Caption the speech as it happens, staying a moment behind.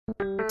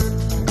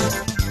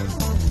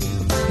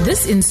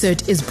This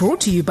insert is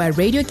brought to you by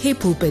Radio K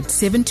Pulpit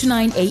 7 to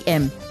 9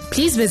 a.m.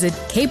 Please visit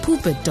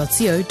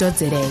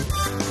kpulpit.co.za.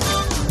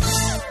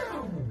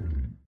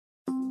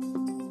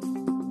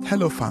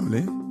 Hello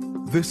family,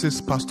 this is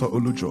Pastor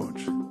Olu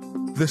George.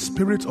 The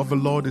Spirit of the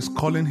Lord is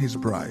calling His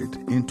bride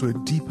into a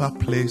deeper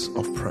place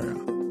of prayer.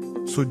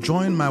 So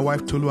join my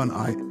wife Tolu and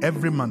I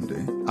every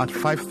Monday at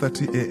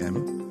 5:30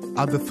 a.m.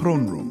 at the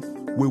throne room.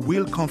 We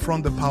will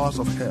confront the powers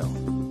of hell.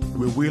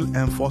 We will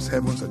enforce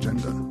heaven's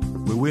agenda.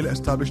 We will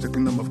establish the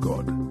kingdom of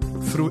God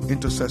through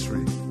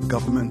intercessory,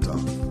 governmental,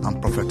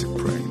 and prophetic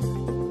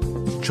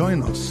praying.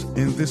 Join us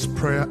in this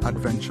prayer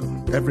adventure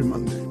every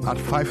Monday at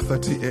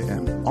 5:30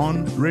 a.m.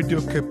 on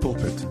Radio K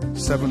Pulpit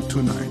 7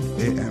 to 9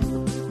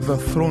 a.m. The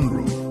Throne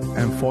Room,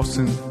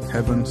 enforcing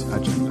heaven's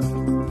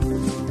agenda.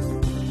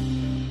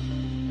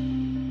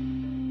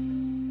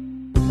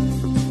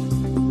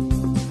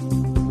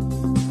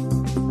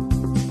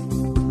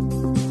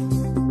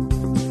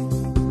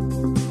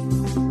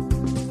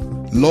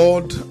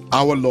 Lord,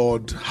 our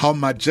Lord, how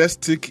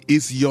majestic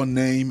is your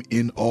name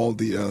in all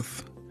the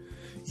earth.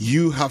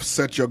 You have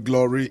set your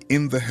glory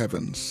in the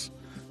heavens.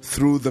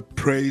 Through the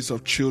praise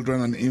of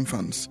children and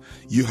infants,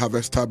 you have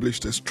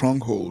established a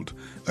stronghold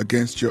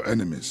against your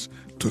enemies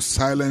to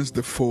silence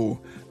the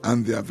foe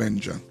and the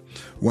avenger.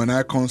 When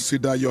I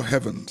consider your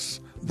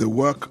heavens, the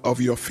work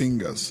of your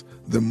fingers,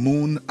 the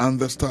moon and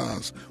the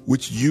stars,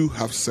 which you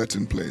have set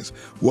in place.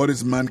 What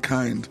is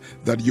mankind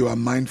that you are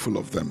mindful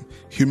of them?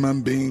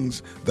 Human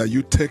beings that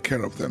you take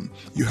care of them.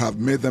 You have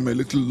made them a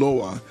little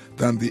lower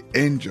than the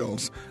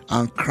angels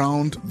and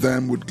crowned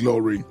them with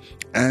glory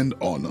and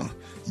honor.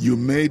 You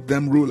made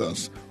them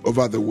rulers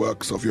over the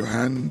works of your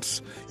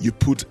hands. You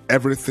put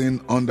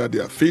everything under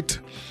their feet,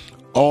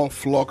 all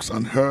flocks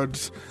and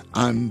herds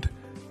and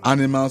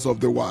animals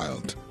of the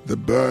wild, the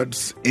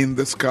birds in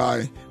the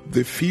sky,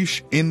 the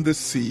fish in the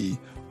sea,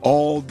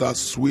 all that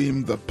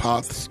swim the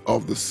paths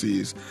of the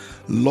seas.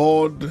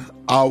 Lord,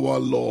 our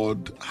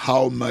Lord,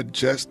 how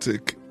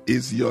majestic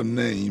is your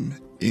name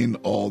in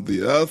all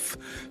the earth.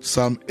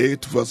 Psalm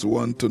 8 verse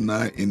 1 to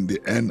 9 in the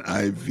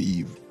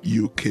NIV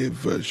UK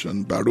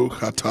version. Baruch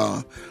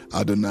atah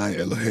Adonai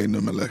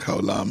Eloheinu melech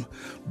haolam.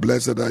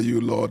 Blessed are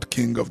you, Lord,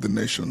 King of the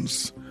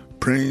nations,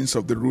 Prince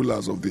of the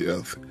rulers of the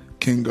earth,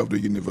 King of the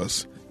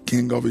universe,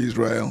 King of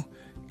Israel,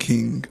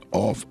 King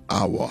of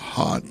our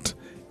heart.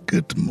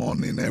 Good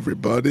morning,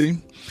 everybody.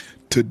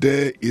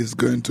 Today is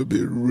going to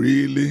be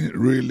really,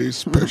 really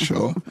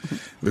special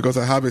because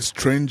I have a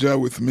stranger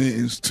with me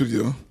in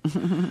studio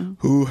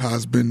who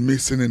has been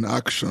missing in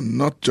action,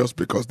 not just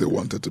because they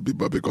wanted to be,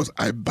 but because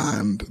I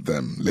banned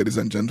them. Ladies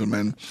and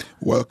gentlemen,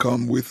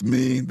 welcome with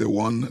me, the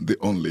one, the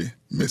only,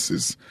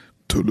 Mrs.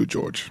 Tolu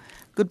George.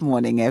 Good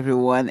morning,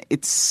 everyone.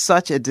 It's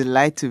such a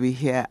delight to be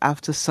here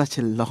after such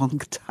a long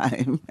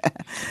time.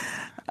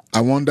 I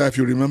wonder if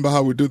you remember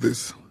how we do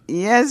this.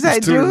 Yes, I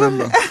do.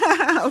 Remember?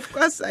 Of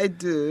course I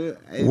do.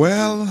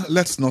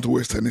 Let's not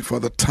waste any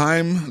further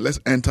time. Let's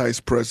enter His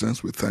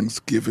presence with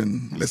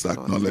thanksgiving. Let's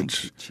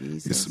acknowledge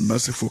His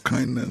merciful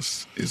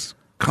kindness, His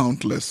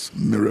countless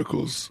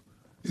miracles,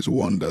 His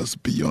wonders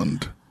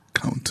beyond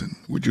counting.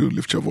 Would you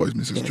lift your voice,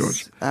 Mrs.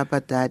 George? Abba,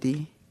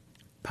 Daddy,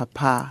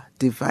 Papa,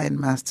 Divine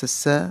Master,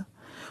 Sir,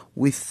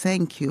 we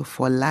thank you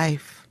for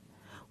life.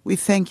 We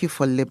thank you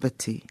for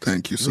liberty.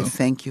 Thank you, sir. We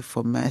thank you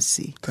for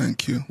mercy.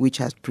 Thank you. Which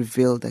has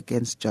prevailed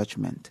against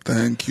judgment.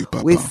 Thank you,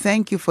 Papa. We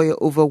thank you for your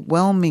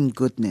overwhelming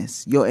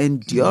goodness, your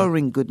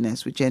enduring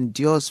goodness, which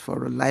endures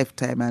for a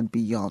lifetime and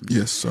beyond.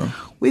 Yes, sir.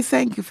 We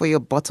thank you for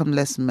your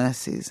bottomless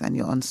mercies and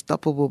your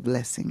unstoppable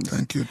blessings.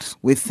 Thank you.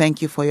 We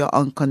thank you for your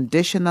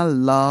unconditional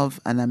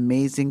love and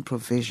amazing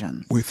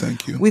provision. We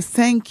thank you. We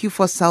thank you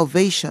for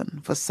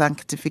salvation, for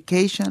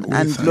sanctification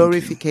and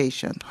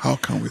glorification. How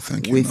can we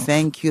thank you? We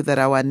thank you that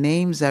our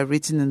names are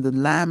written in the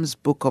Lamb's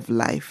book of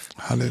life.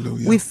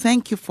 Hallelujah. We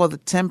thank you for the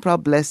temporal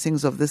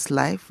blessings of this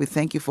life. We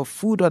thank you for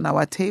food on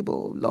our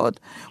table, Lord.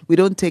 We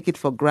don't take it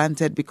for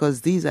granted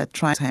because these are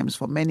trying times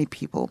for many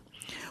people.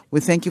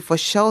 We thank you for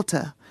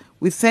shelter.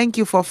 We thank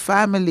you for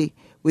family.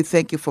 We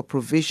thank you for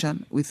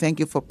provision. We thank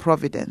you for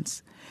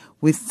providence.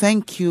 We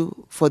thank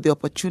you for the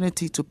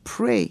opportunity to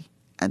pray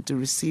and to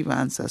receive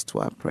answers to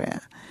our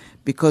prayer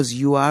because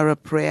you are a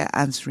prayer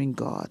answering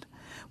God.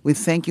 We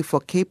thank you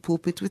for K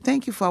Pulpit. We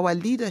thank you for our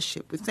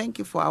leadership. We thank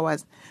you for our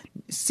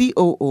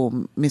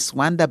COO, Miss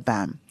Wanda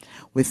Bam.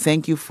 We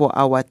thank you for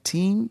our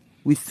team.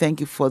 We thank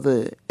you for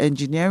the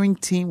engineering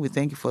team. We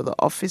thank you for the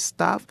office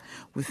staff.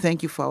 We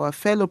thank you for our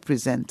fellow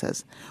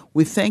presenters.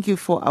 We thank you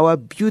for our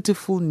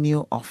beautiful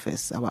new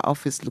office. Our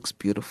office looks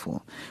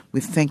beautiful. We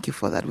thank you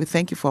for that. We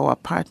thank you for our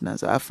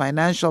partners, our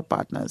financial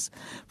partners,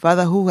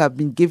 Father, who have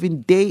been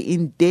giving day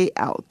in, day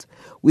out.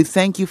 We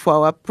thank you for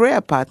our prayer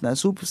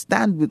partners who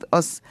stand with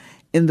us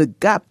in the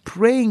gap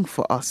praying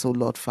for us, O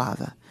Lord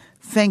Father.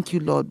 Thank you,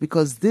 Lord,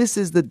 because this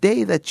is the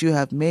day that you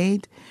have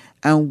made,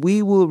 and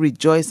we will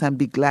rejoice and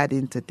be glad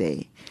in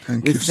today.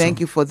 We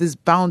thank you for this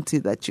bounty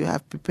that you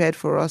have prepared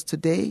for us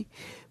today.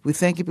 We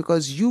thank you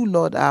because you,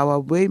 Lord, are our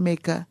way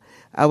maker,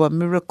 our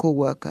miracle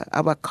worker,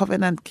 our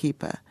covenant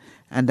keeper,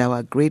 and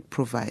our great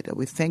provider.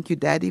 We thank you,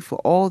 Daddy, for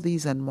all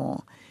these and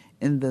more.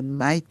 In the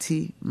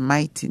mighty,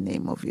 mighty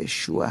name of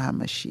Yeshua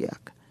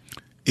HaMashiach.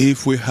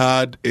 If we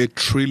had 1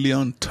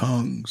 trillion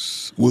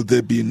tongues, would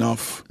there be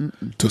enough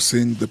to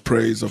sing the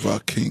praise of our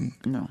King?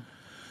 No.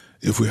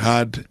 If we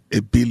had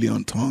 1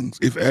 billion tongues,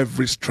 if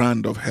every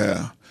strand of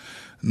hair,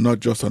 not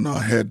just on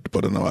our head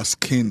but on our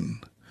skin,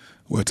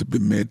 were to be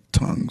made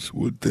tongues,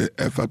 would there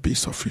ever be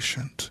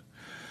sufficient?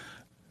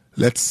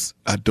 Let's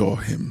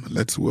adore him.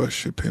 Let's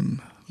worship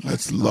him.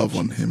 Let's love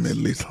on him a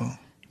little.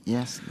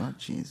 Yes, Lord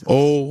Jesus.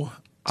 Oh,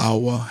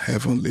 our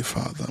Heavenly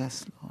Father,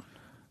 Yes, Lord.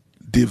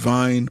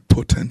 divine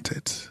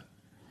potentate,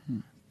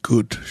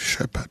 good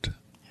shepherd,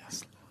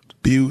 Yes, Lord.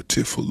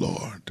 beautiful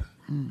Lord,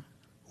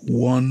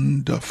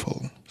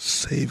 wonderful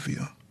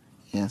Savior,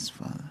 Yes,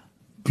 Father.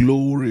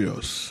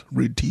 glorious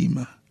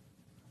Redeemer,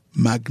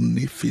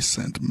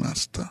 magnificent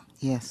Master,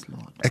 Yes,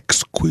 Lord.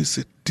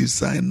 exquisite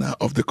designer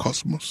of the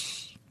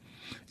cosmos,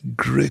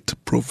 great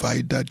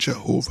provider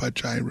Jehovah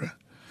Jireh,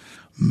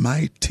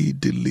 mighty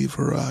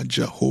deliverer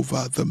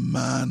Jehovah the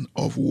man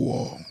of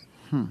war,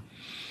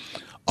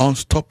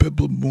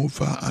 unstoppable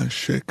mover and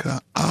shaker,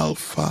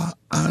 Alpha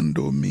and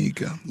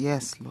Omega,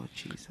 Yes, Lord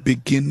Jesus.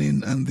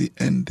 beginning and the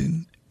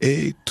ending,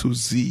 A to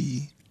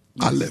Z,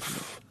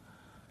 Aleph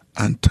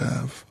and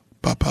Tav.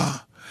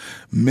 Papa,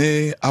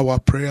 may our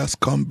prayers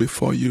come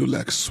before you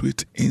like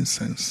sweet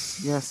incense.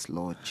 Yes,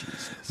 Lord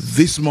Jesus.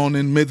 This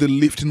morning, may the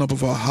lifting up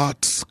of our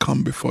hearts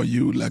come before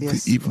you like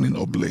Yes, the evening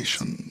Lord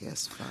oblation. Almighty.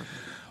 Yes, Father.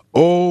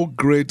 O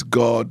great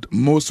God,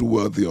 most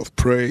worthy of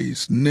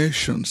praise,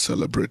 nations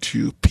celebrate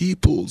you,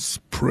 peoples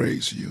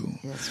praise you.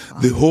 Yes,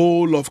 Father. The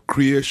whole of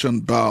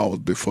creation bows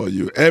before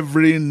you.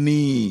 Every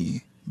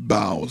knee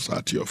bows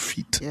at your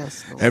feet.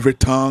 Yes, Lord. Every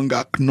tongue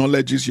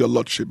acknowledges your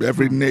lordship.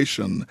 Every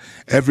nation,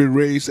 every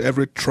race,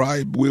 every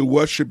tribe will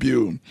worship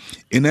you.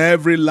 In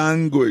every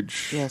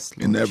language, Yes,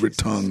 Lord in every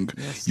Jesus. tongue,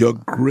 Yes, your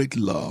Lord. great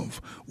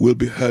love will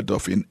be heard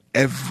of in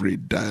every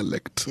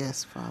dialect.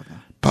 Yes,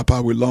 Father.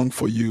 Papa, we long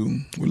for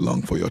you. We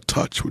long for your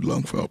touch. We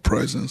long for your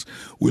presence.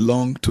 We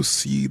long to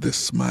see the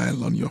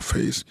smile on your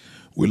face.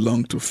 We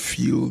long to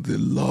feel the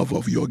love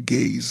of your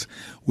gaze.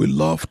 We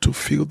love to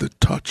feel the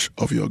touch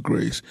of your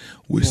grace.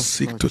 We Yes,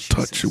 seek Lord to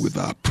touch you Jesus. with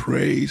our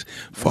praise.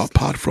 For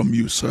apart from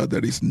you, sir,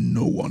 there is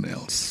no one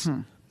else.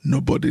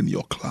 Nobody in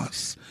your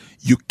class.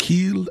 You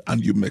kill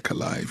and you make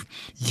alive.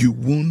 You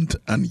wound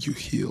and you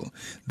heal.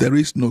 There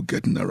is no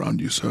getting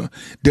around you, sir.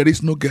 There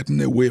is no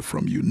getting away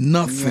from you.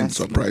 Nothing Yes,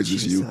 Lord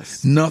surprises you.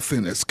 Jesus.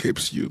 Nothing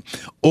escapes you.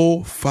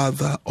 O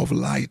Father of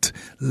light,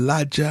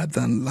 larger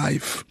than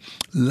life,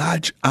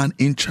 large and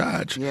in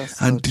charge, Yes,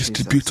 and Lord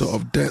distributor Jesus.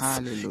 of death.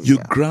 Hallelujah. You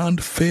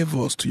grant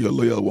favors to your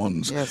loyal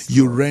ones. Yes,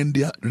 You Lord.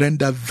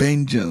 render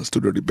vengeance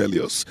to the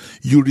rebellious.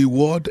 You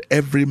reward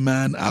every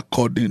man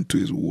according to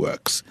his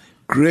works.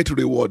 Great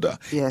rewarder,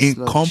 Yes, Lord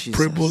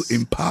incomparable Jesus.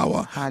 in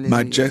power, Hallelujah.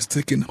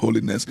 majestic in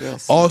holiness,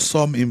 Yes, Lord.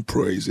 awesome in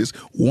praises,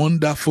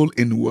 wonderful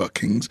in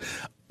workings.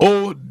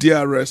 Oh,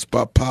 dearest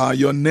Papa,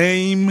 your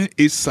name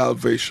is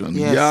salvation.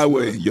 Yes,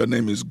 Yahweh, Lord. your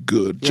name is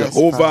good. Yes,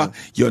 Jehovah, Father.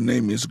 your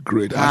name is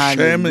great. Hashem,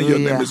 your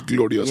Hallelujah. name is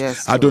glorious.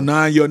 Yes, Lord.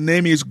 Adonai, your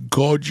name is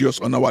gorgeous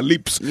on our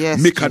lips. Yes,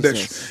 Mikadesh,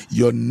 Jesus.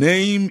 your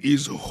name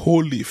is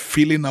holy,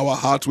 filling our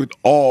hearts with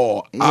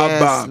awe. Yes,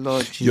 Abba,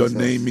 Lord your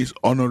Jesus. name is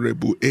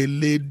honorable.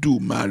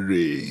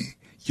 Eledumare,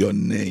 your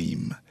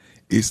name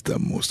is the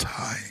Most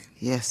High.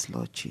 Yes,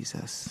 Lord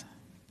Jesus.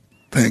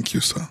 Thank you,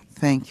 sir.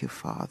 Thank you,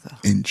 Father.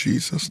 In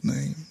Jesus'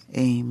 name.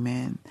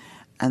 Amen.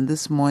 And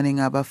this morning,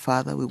 Abba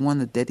Father, we want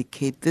to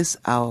dedicate this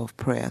hour of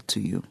prayer to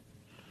you.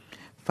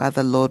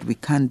 Father, Lord, we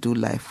can't do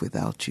life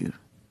without you.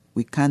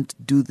 We can't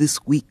do this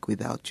week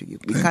without you.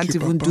 We Thank can't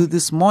you, even Papa. do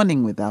this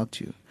morning without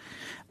you.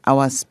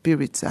 Our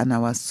spirits and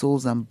our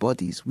souls and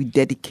bodies, we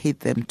dedicate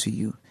them to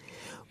you.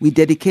 We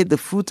dedicate the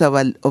fruit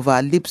of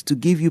our lips to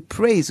give you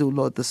praise, O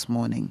Lord, this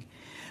morning.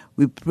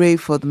 We pray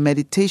for the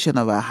meditation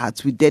of our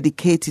hearts. We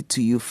dedicate it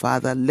to you,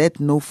 Father. Let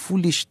no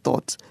foolish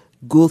thought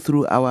go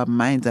through our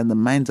minds and the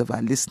minds of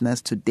our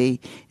listeners today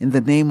in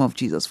the name of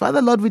Jesus.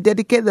 Father, Lord, we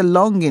dedicate the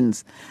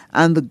longings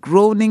and the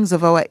groanings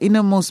of our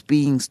innermost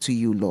beings to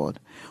you, Lord.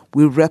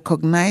 We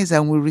recognize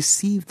and we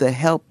receive the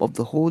help of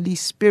the Holy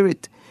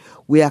Spirit.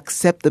 We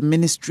accept the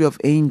ministry of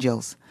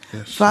angels.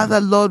 Yes, Father,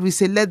 Lord, we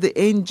say, let the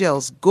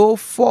angels go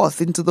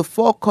forth into the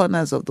four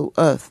corners of the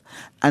earth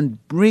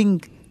and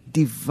bring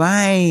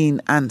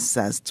divine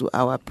answers to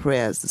our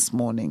prayers this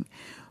morning.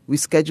 We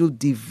schedule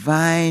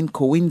divine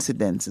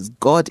coincidences,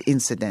 God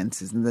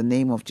incidences in the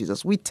name of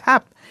Jesus. We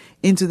tap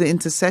into the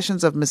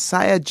intercessions of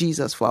Messiah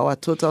Jesus for our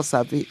total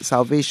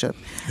salvation.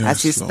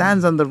 As he Yes, Lord.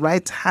 stands on the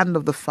right hand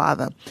of the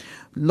Father,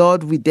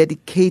 Lord, we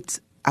dedicate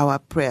our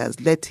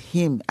prayers. Let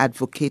him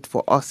advocate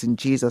for us in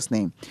Jesus'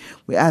 name.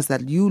 We ask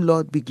that you,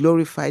 Lord, be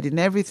glorified in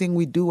everything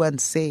we do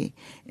and say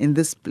in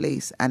this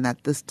place and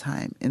at this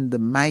time, in the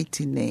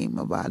mighty name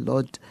of our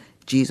Lord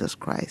Jesus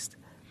Christ.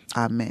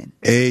 Amen.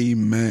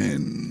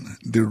 Amen.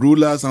 The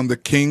rulers and the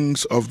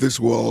kings of this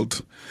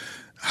world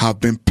have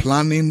been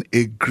planning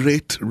a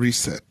great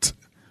reset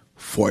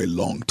for a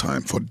long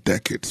time, for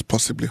decades,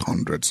 possibly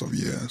hundreds of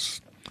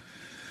years.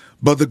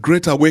 But the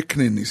Great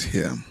Awakening is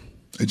here.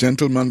 A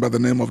gentleman by the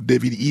name of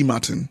David E.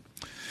 Martin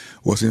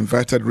was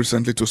invited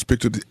recently to speak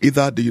to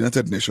either the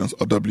United Nations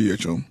or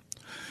WHO.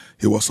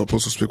 He was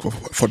supposed to speak for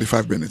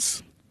 45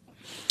 minutes.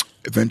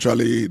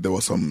 Eventually, there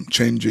were some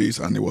changes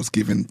and he was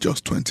given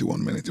just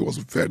 21 minutes. He was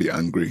very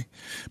angry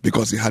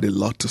because he had a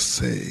lot to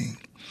say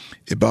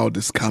about the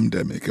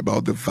scamdemic,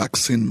 about the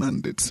vaccine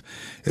mandates,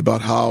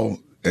 about how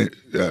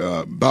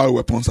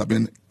bioweapons have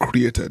been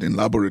created in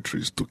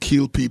laboratories to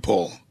kill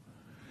people.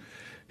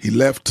 He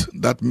left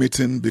that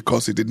meeting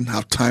because he didn't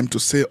have time to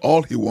say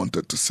all he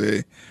wanted to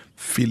say,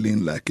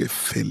 feeling like a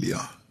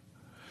failure.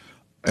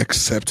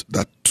 Except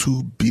that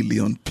 2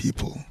 billion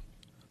people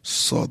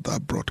saw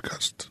that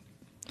broadcast.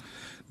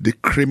 The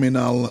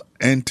criminal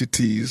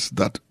entities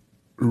that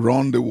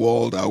run the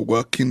world are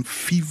working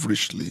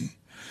feverishly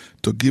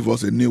to give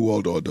us a new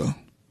world order,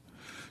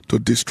 to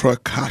destroy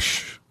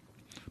cash,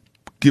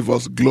 give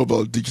us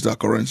global digital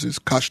currencies,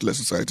 cashless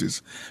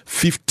societies,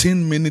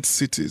 15-minute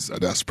cities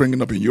that are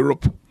springing up in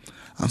Europe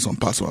and some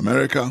parts of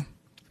America.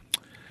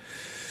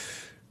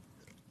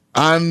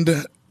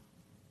 And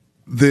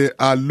they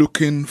are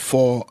looking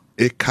for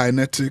a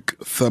kinetic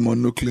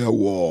thermonuclear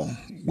war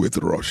with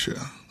Russia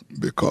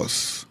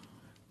because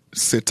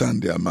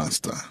Satan, their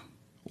master,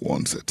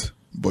 wants it.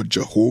 But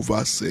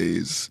Jehovah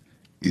says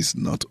it's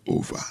not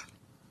over.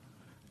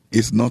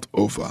 It's not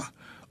over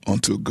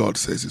until God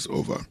says it's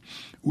over.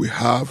 We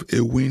have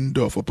a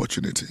window of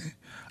opportunity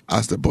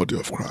as the body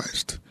of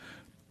Christ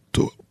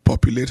to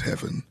populate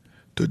heaven,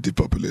 to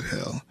depopulate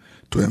hell,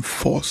 to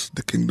enforce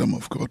the kingdom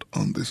of God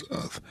on this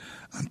earth.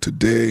 And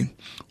today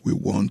we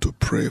want to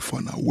pray for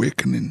an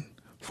awakening,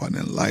 for an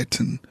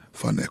enlightening,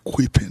 for an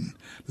equipping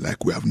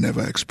like we have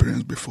never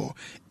experienced before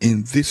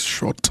in this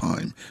short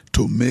time,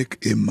 to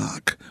make a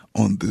mark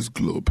on this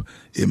globe,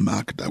 a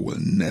mark that will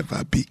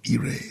never be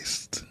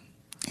erased.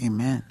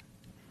 Amen.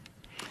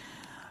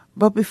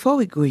 But before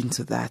we go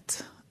into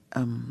that,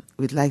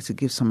 we'd like to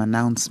give some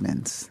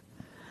announcements.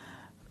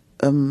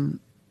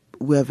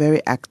 We're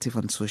very active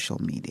on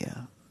social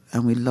media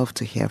and we love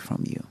to hear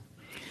from you.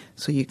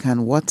 So you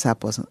can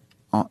WhatsApp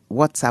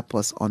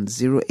us on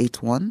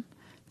 081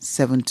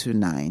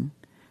 729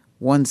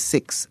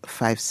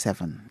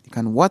 1657. You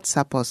can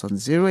WhatsApp us on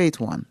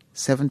 081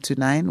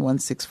 729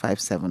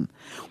 1657.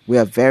 We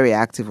are very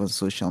active on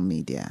social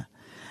media.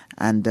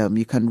 And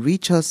you can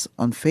reach us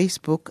on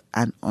Facebook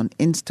and on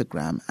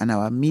Instagram, and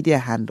our media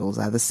handles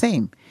are the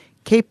same,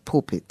 Cape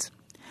Pulpit.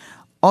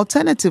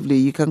 Alternatively,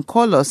 you can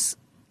call us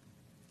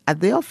at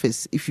the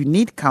office if you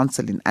need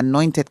counseling,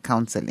 anointed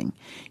counseling.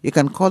 You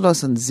can call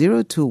us on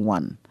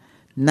 021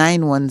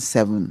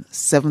 917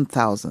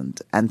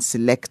 7000 and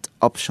select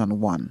option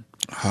 1.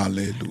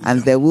 Hallelujah.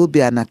 And there will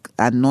be an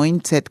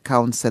anointed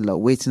counselor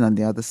waiting on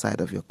the other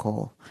side of your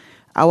call.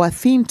 Our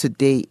theme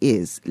today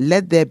is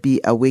Let There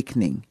Be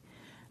Awakening,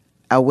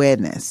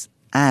 Awareness,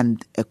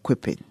 and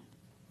Equipping.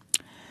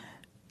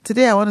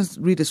 Today I want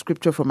to read a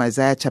scripture from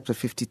Isaiah chapter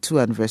 52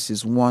 and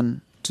verses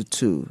 1 to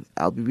 2.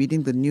 I'll be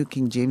reading the New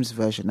King James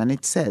Version, and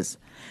it says,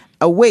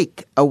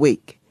 Awake,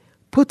 awake,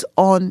 put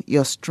on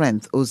your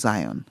strength, O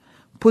Zion.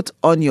 Put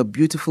on your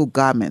beautiful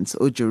garments,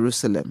 O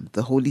Jerusalem,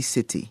 the holy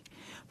city.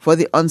 For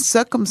the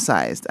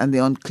uncircumcised and the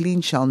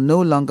unclean shall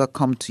no longer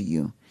come to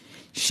you.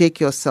 Shake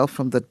yourself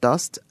from the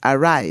dust.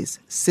 Arise,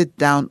 sit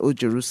down, O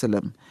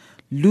Jerusalem.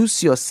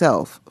 Loose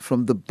yourself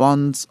from the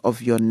bonds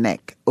of your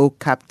neck, O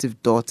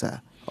captive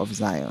daughter of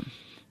Zion.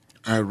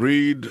 I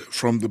read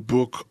from the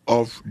book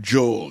of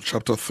Joel,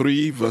 chapter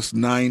 3, verse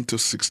 9 to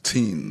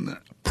 16.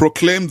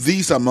 Proclaim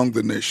these among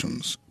the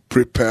nations.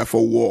 Prepare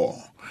for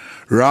war.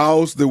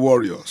 Rouse the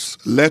warriors.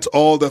 Let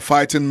all the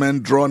fighting men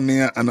draw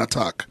near and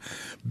attack.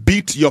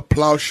 Beat your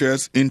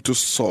plowshares into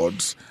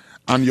swords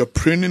and your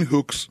pruning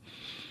hooks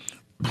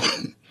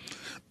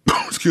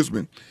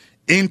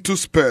into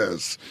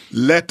spears.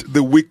 Let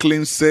the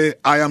weakling say,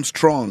 I am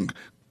strong.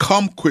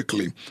 Come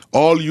quickly,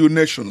 all you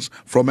nations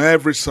from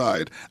every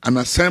side, and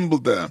assemble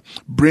there.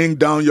 Bring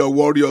down your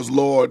warriors,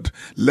 Lord.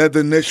 Let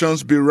the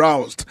nations be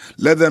roused.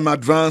 Let them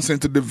advance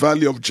into the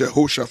valley of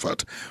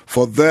Jehoshaphat.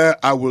 For there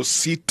I will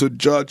sit to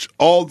judge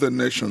all the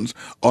nations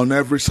on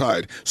every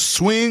side.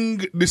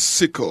 Swing the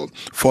sickle,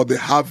 for the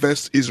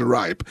harvest is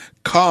ripe.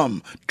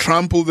 Come,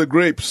 trample the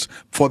grapes,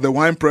 for the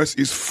winepress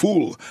is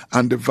full,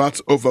 and the vats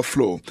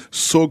overflow.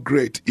 So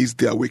great is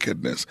their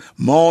wickedness.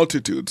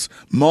 Multitudes,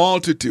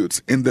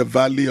 multitudes in the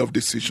valley of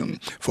decision.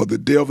 For the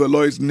day of the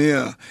Lord is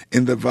near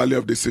in the valley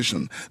of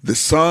decision. The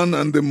sun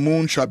and the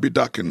moon shall be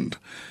darkened,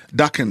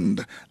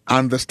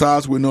 and the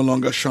stars will no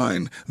longer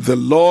shine. The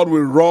Lord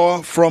will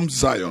roar from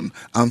Zion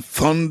and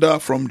thunder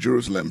from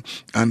Jerusalem,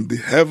 and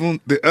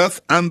the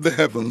earth and the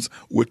heavens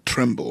will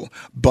tremble.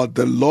 But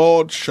the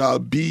Lord shall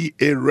be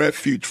a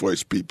refuge for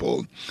his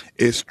people,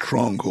 a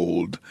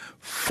stronghold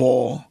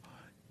for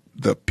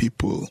the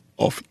people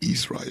of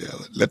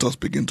Israel. Let us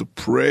begin to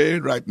pray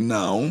right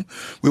now.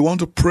 We want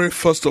to pray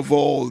first of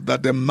all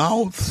that the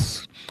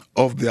mouths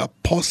of the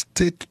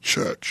apostate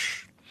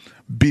church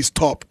be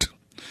stopped,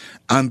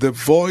 and the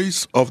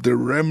voice of the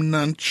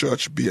remnant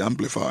church be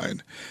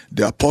amplified.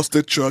 The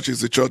apostate church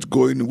is the church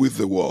going with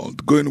the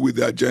world, going with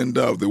the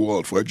agenda of the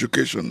world for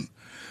education,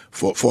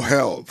 for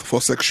health,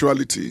 for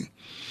sexuality,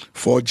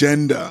 for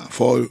gender,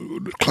 for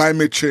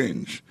climate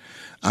change.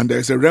 And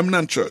there's a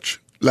remnant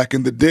church, like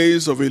in the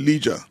days of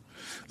Elijah.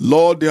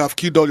 Lord, they have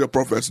killed all your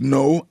prophets.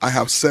 No, I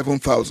have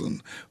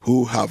 7,000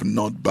 who have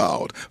not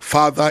bowed.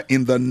 Father,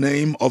 in the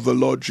name of the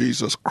Lord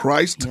Jesus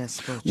Christ,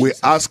 we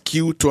ask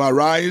you to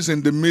arise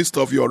in the midst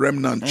of your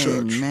remnant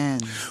church.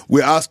 Amen.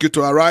 We ask you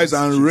to arise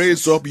and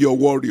raise up your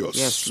warriors.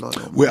 Yes, Lord.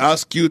 We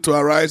ask you to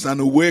arise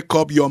and wake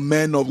up your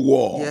men of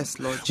war. Yes,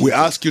 Lord Jesus. We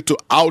ask you to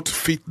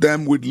outfit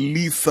them with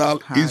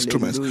lethal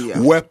instruments,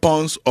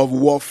 weapons of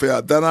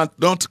warfare that are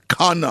not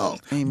carnal,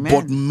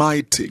 but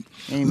mighty.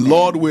 Amen.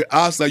 Lord, we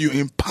ask that you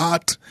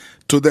impart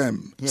to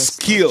them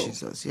skill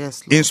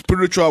in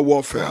spiritual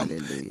warfare.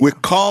 Hallelujah. We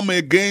come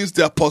against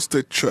the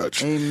apostate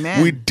church.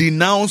 Amen. We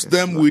denounce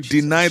them, we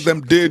deny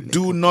them. They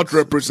do not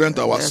represent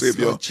our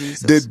Savior.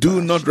 They do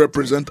not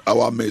represent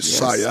our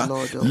Messiah.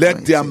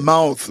 Let their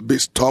mouth be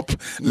stopped.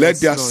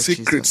 Let their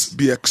secrets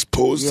be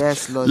exposed.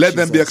 Let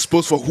them be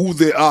exposed for who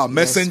they are,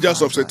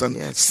 messengers of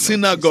Satan,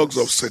 synagogues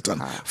of Satan.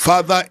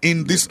 Father,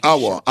 in this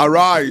hour,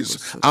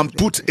 arise and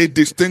put a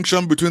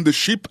distinction between the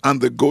sheep and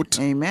the goat.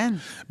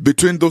 Amen.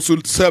 Between those who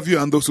serve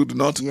you and those who do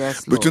not,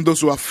 between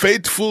those who are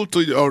faithful to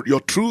your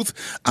truth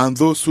and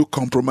those who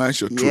compromise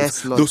your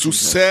truth, those who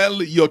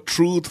sell your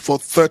truth for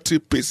 30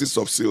 pieces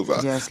of silver.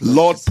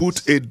 Lord,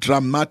 put a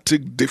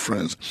dramatic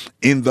difference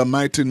in the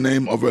mighty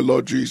name of the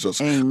Lord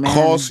Jesus. Amen.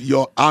 Cause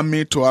your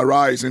army to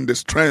arise in the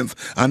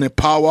strength and the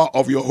power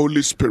of your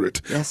Holy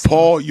Spirit.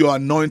 Pour your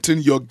anointing,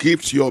 your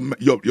gifts, your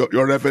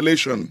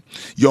revelation,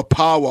 your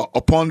power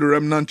upon the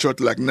remnant church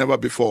like never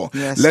before.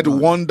 Let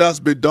wonders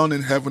be done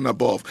in heaven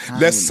above.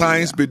 Let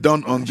signs be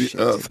done on the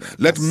earth.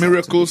 Let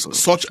miracles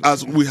such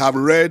as we have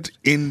read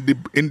in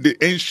the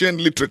ancient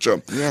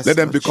literature, let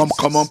them become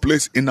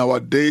commonplace in our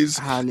days.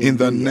 In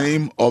the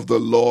name of the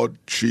Lord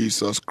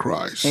Jesus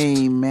Christ.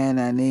 Amen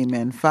and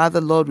amen. Father,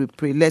 Lord, we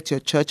pray, let your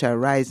church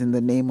arise in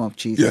the name of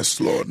Jesus.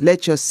 Yes, Lord.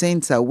 Let your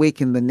saints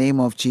awake in the name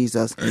of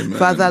Jesus. Amen.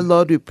 Father,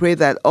 Lord, we pray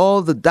that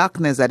all the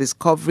darkness that is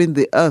covering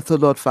the earth, O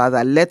Lord,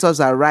 Father, let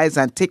us arise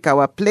and take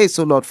our place,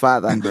 O Lord,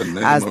 Father,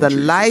 as the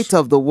light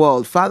of the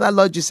world. Father,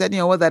 Lord, you said in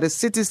your word that a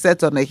city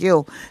set on a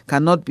hill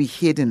cannot be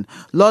hidden.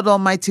 Lord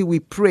Almighty, we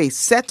pray,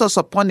 set us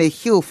upon a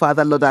hill,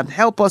 Father, Lord, and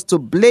help us to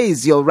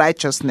blaze your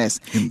righteousness,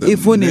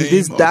 even in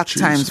these dark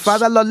times.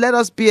 Father, Lord, let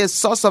us be a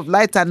source of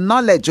light and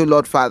knowledge, O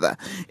Lord, Father,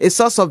 a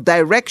source of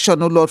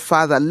direction, O Lord,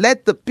 Father.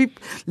 Let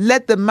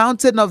the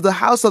mountain of the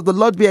house of the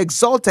Lord be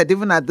exalted,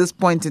 even at this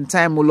point in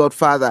time, O Lord,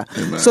 Father,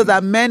 so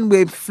that men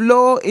will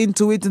flow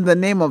into it in the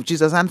name of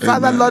Jesus. And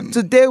Father, Lord,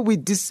 today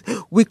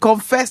we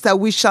confess that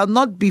we shall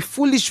not be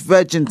foolish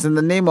virgins in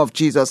the name of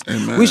Jesus.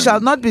 We shall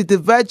not be the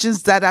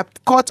virgins that are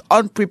caught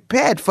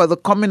unprepared for the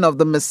coming of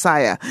the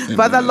Messiah.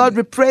 Father, Lord,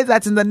 we pray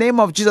that in the name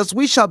of Jesus,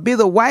 we shall be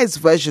the wise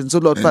virgins, O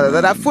Lord, Father,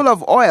 that are full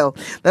of oil,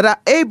 that are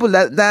able,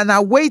 that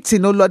are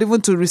waiting, O Lord,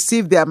 even to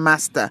receive their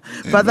master.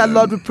 Father,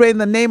 Lord, we pray in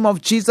the name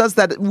of Jesus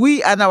that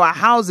we and our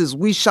houses,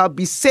 we shall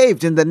be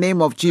saved in the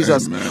name of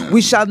Jesus.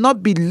 We shall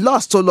not be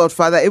lost, O Lord,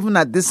 Father, even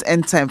at this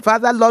end time.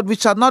 Father, Lord, we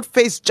shall not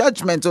face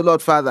judgment, O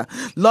Lord, Father.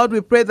 Lord,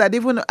 we pray that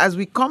even as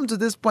we come to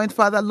this point,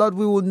 Father, Lord,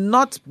 we will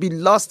not be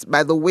lost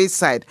by the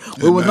wayside.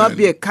 We will not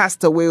be a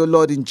castaway, O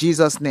Lord, in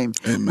Jesus' name.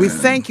 We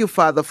thank you,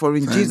 Father, for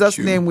in Jesus'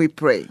 name we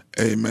pray.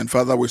 Amen.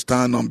 Father, we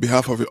stand on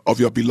behalf of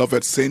your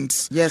beloved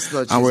saints. Yes,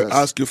 Lord Jesus. And we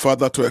ask you,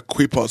 Father, to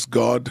equip us,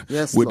 God,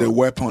 with the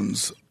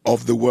weapons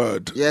of the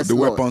word, the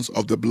weapons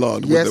of the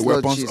blood, with the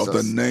weapons of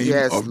the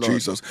name of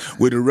Jesus,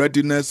 with the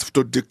readiness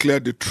to declare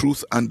the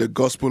truth and the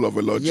gospel of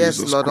the Lord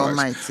Jesus Lord Christ.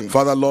 Almighty.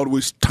 Father, Lord, we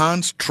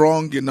stand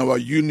strong in our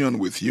union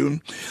with you.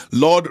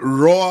 Lord,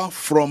 roar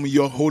from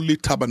your holy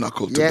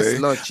tabernacle today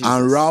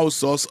and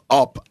rouse us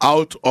up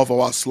out of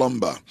our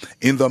slumber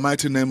in the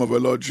mighty name of the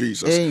Lord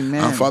Jesus.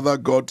 Amen. And Father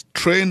God,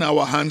 train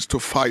our hands to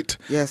fight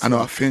and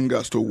our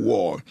fingers to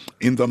war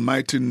in the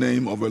mighty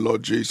name of the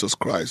Lord Jesus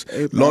Christ.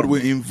 Amen. Lord,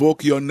 we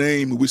invoke your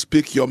name. We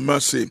speak your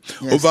mercy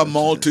over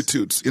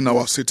multitudes in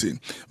our city,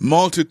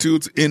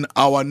 multitudes in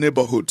our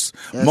neighborhoods,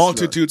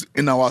 multitudes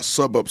in our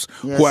suburbs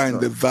who are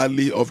in the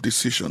valley of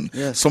decision.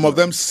 Some of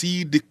them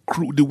see the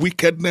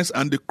wickedness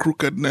and the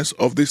crookedness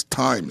of these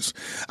times,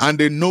 and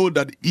they know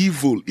that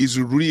evil is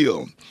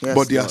real,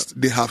 but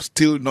they have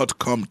still not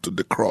come to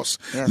the cross.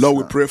 Lord,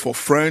 we pray for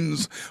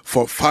friends,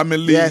 for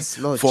family,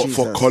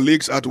 for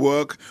colleagues at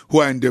work who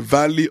are in the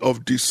valley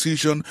of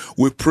decision.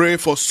 We pray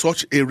for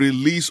such a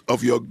release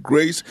of your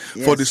grace,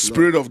 for for the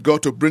Spirit of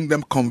God to bring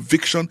them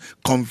conviction,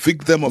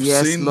 convict them of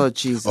sin, Lord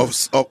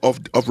Jesus.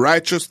 of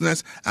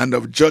righteousness and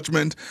of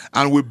judgment.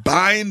 And we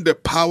bind the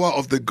power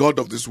of the God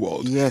of this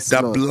world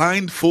that Lord.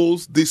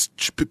 blindfolds these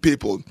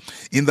people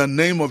in the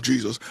name of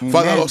Jesus. Amen.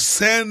 Father, Lord,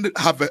 send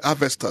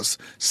harvesters,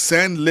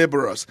 send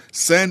laborers,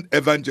 send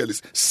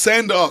evangelists,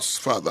 send us,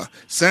 Father,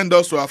 send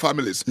us to our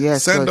families,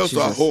 send Lord us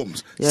to our Jesus.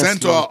 homes, Yes,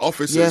 send to Lord. our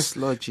offices Yes,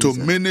 Lord to Jesus.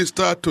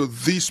 minister to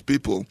these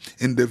people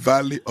in the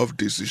valley of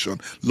decision.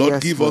 Lord,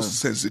 Yes, give Lord. us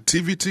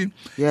sensitivity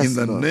Yes, in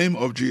the Lord. name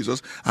of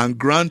Jesus, and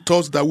grant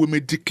us that we may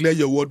declare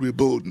your word with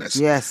boldness.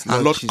 Yes, and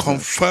Lord Lord, Jesus.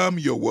 confirm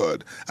your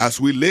word as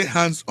we lay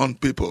hands on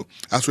people,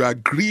 as we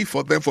agree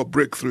for them for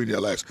breakthrough in their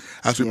lives,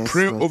 as we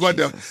pray Lord over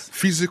their Jesus.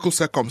 physical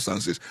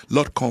circumstances.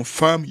 Lord,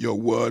 confirm your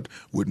word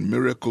with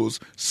miracles,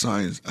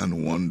 signs,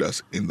 and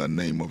wonders in the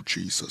name of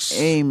Jesus.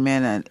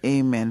 Amen and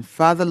amen.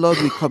 Father, Lord,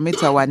 we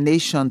commit our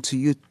nation to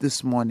you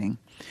this morning.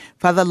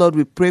 Father, Lord,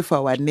 we pray for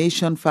our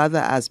nation, Father,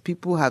 as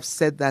people have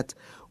said that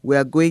we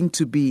are going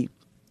to be,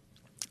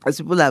 as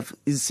people have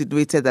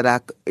insinuated that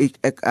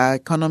our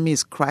economy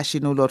is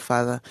crashing, oh Lord,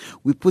 Father,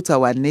 we put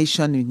our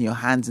nation in your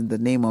hands in the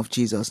name of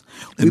Jesus.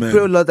 Amen. We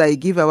pray, oh Lord, that you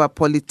give our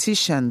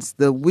politicians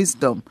the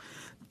wisdom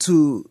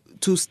to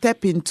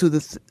step into the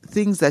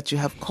things that you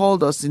have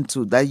called us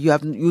into, that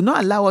you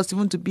not allow us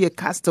even to be a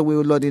castaway,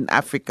 oh Lord, in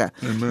Africa.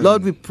 Amen.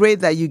 Lord, we pray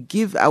that you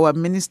give our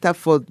minister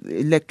for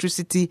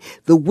electricity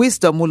the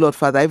wisdom, oh Lord,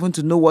 Father, even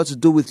to know what to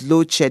do with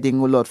load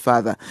shedding, oh Lord,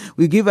 Father.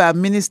 We give our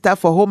minister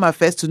for home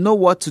affairs to know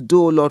what to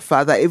do, oh Lord,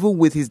 Father, even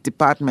with his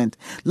department.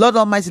 Lord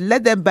Almighty,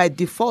 let them by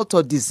default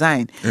or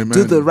design Amen.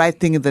 do the right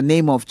thing in the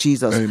name of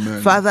Jesus.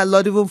 Amen. Father,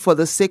 Lord, even for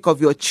the sake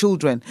of your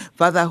children,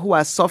 Father, who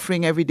are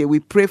suffering every day, we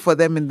pray for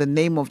them in the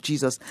name of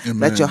Jesus. Amen.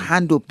 That your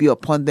hand will be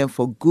upon them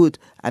for good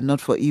and not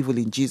for evil,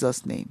 in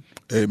Jesus' name.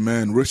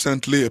 Amen.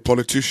 Recently, a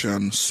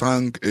politician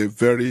sang a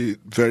very,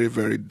 very,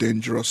 very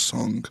dangerous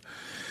song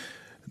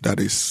that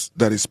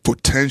is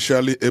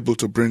potentially able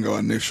to bring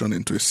our nation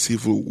into a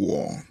civil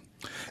war.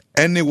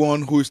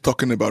 Anyone who is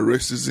talking about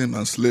racism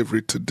and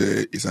slavery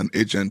today is an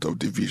agent of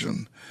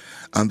division.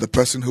 And the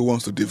person who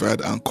wants to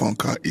divide and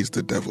conquer is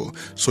the devil.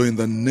 So in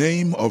the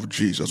name of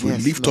Jesus, we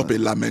lift up a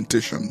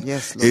lamentation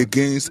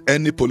against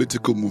any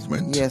political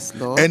movement,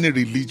 any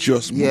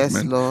religious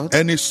movement,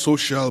 any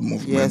social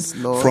movement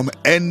from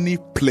any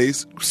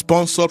place,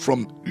 sponsored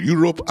from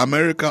Europe,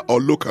 America,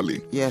 or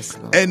locally.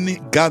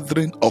 Any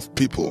gathering of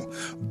people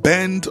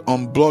bent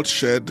on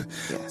bloodshed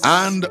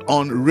and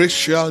on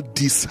racial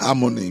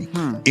disharmony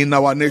in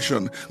our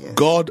nation.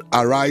 God,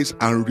 arise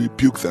and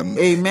rebuke them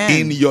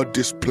in your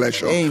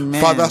displeasure.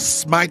 Father,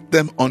 smite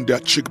them on their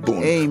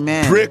cheekbone.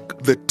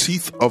 Break the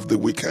teeth of the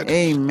wicked.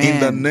 In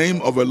the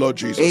name of the Lord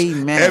Jesus.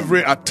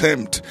 Every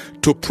attempt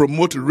to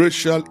promote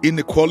racial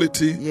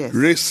inequality,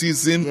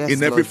 racism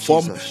in every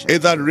form,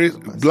 either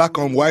black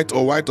on white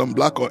or white on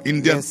black or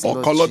Indian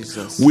or colored,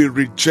 we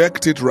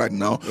reject it right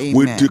now.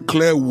 We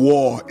declare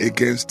war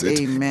against it.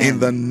 In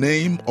the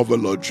name of the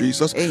Lord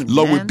Jesus.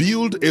 Lord, we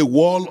build a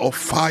wall of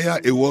fire,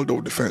 a wall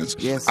of defense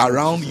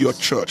around your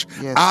church.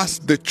 As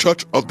the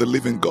church of the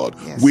living God,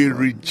 we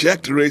reject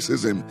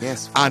racism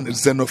and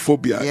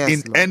xenophobia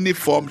in any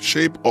form,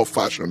 shape, or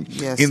fashion.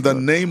 In the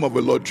name of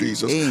the Lord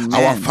Jesus.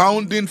 Our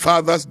founding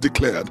fathers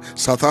declared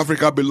South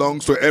Africa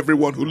belongs to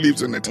everyone who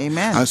lives in it.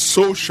 And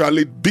so shall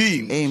it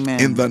be.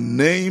 In the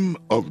name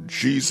of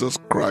Jesus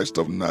Christ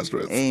of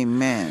Nazareth.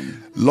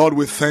 Amen. Lord,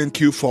 we thank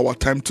you for our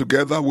time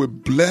together. We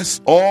bless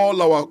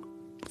all our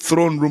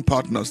throne room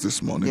partners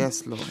this morning.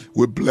 Yes, Lord.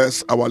 We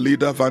bless our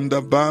leader,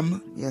 Vanda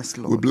Bam. Yes,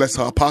 Lord. We bless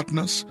our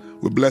partners.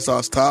 We bless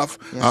our staff,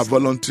 our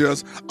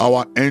volunteers,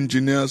 our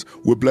engineers.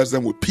 We bless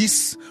them with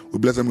peace. We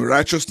bless them with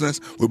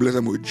righteousness. We bless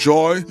them with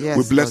joy.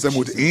 We bless them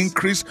with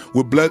increase.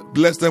 We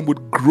bless them with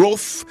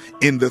growth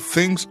in the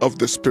things of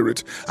the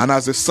Spirit. And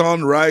as the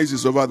sun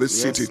rises over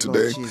this city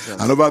today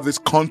and over this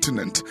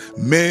continent,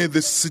 may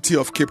the city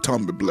of Cape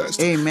Town be blessed.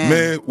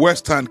 May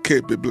Western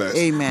Cape be blessed.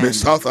 May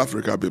South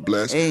Africa be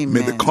blessed.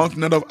 May the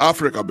continent of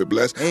Africa be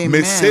blessed.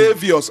 May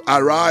saviors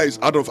arise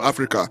out of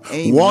Africa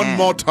one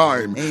more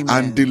time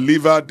and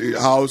deliver the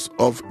house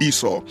of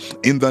Esau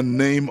in the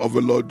name of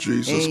the Lord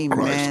Jesus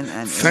Christ.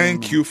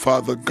 Thank you,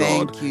 Father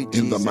God,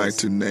 in the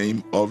mighty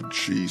name of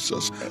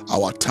Jesus.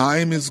 Our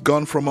time is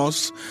gone from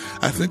us.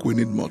 I think we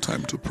need more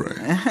time to pray.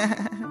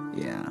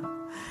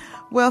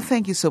 Well,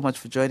 thank you so much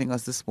for joining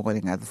us this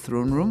morning at the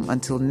Throne Room.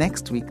 Until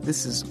next week,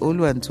 this is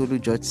Olu Antolu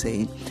George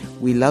saying,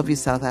 we love you,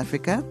 South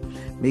Africa.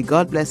 May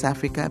God bless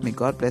Africa. May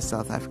God bless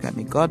South Africa.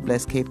 May God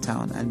bless Cape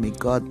Town. And may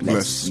God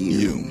bless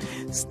you.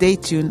 Stay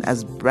tuned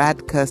as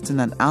Brad, Kirsten,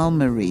 and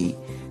Al-Marie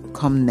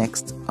come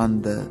next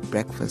on The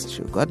Breakfast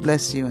Show. God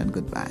bless you and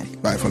goodbye.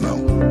 Bye for now.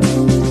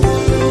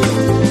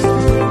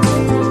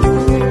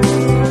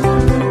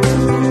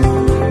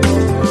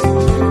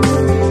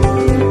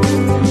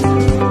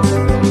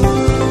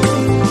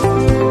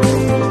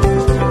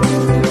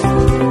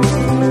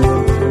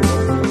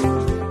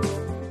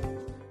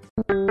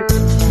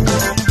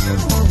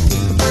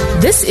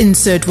 This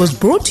insert was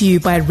brought to you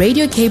by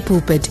Radio K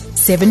Pulpit,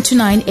 7 to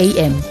 9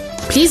 a.m.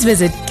 please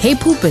visit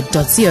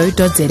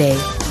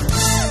kpulpit.co.za.